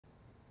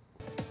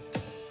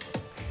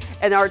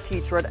An art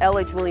teacher at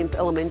L.H. Williams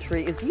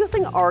Elementary is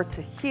using art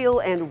to heal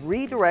and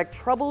redirect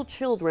troubled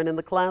children in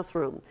the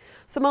classroom.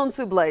 Simone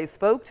Soublé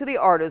spoke to the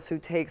artist who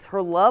takes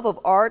her love of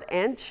art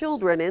and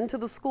children into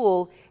the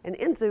school and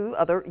into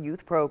other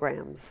youth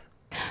programs.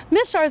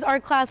 Ms. Shar's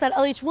art class at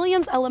L.H.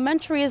 Williams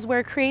Elementary is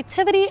where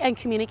creativity and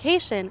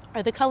communication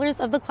are the colors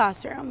of the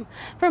classroom.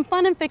 From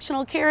fun and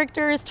fictional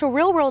characters to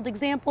real-world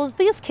examples,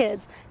 these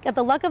kids get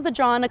the luck of the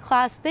draw in a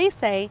class they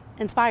say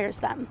inspires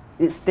them.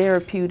 It's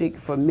therapeutic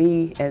for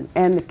me and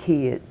the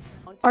kids.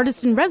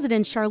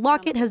 Artist-in-residence Char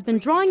Lockett has been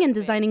drawing and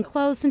designing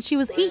clothes since she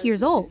was 8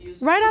 years old.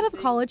 Right out of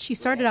college, she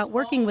started out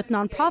working with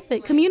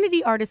nonprofit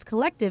Community Artists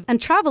Collective and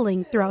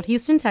traveling throughout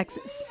Houston,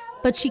 Texas.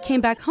 But she came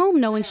back home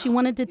knowing she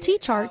wanted to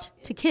teach art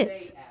to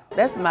kids.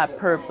 That's my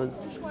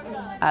purpose.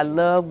 I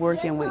love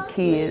working with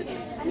kids,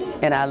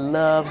 and I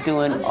love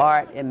doing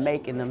art and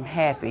making them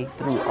happy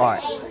through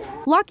art.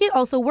 Lockett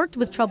also worked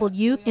with troubled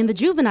youth in the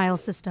juvenile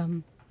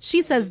system.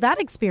 She says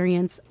that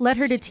experience led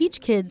her to teach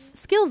kids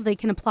skills they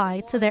can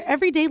apply to their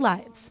everyday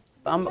lives.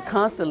 I'm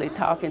constantly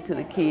talking to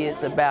the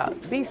kids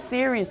about be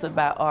serious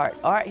about art.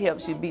 Art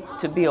helps you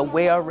to be a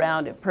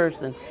well-rounded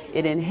person.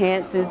 It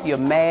enhances your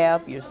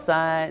math, your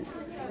science,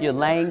 your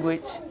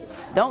language.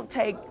 Don't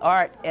take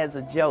art as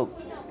a joke,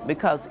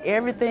 because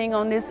everything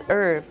on this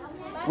earth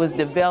was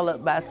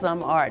developed by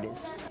some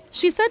artists.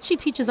 She said she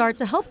teaches art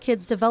to help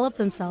kids develop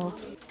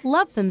themselves,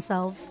 love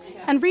themselves,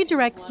 and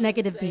redirect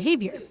negative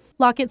behavior.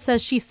 Lockett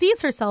says she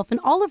sees herself in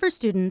all of her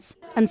students,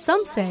 and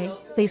some say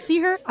they see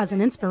her as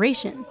an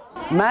inspiration.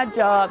 My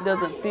job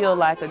doesn't feel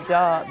like a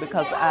job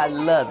because I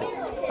love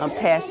it. I'm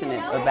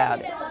passionate about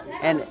it,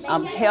 and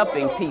I'm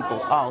helping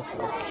people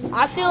also.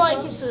 I feel like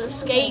it's an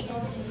escape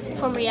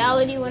from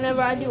reality whenever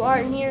I do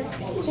art in here.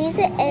 She's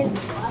an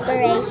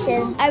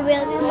inspiration. I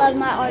really love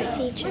my art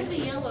teacher.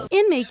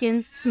 In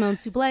Macon, Simone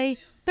Soublé,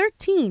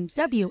 13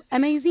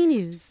 WMAZ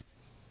News.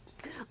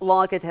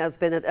 Lockett has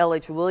been at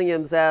L.H.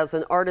 Williams as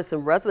an artist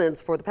in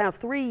residence for the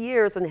past 3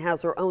 years and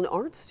has her own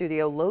art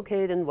studio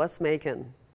located in West Macon.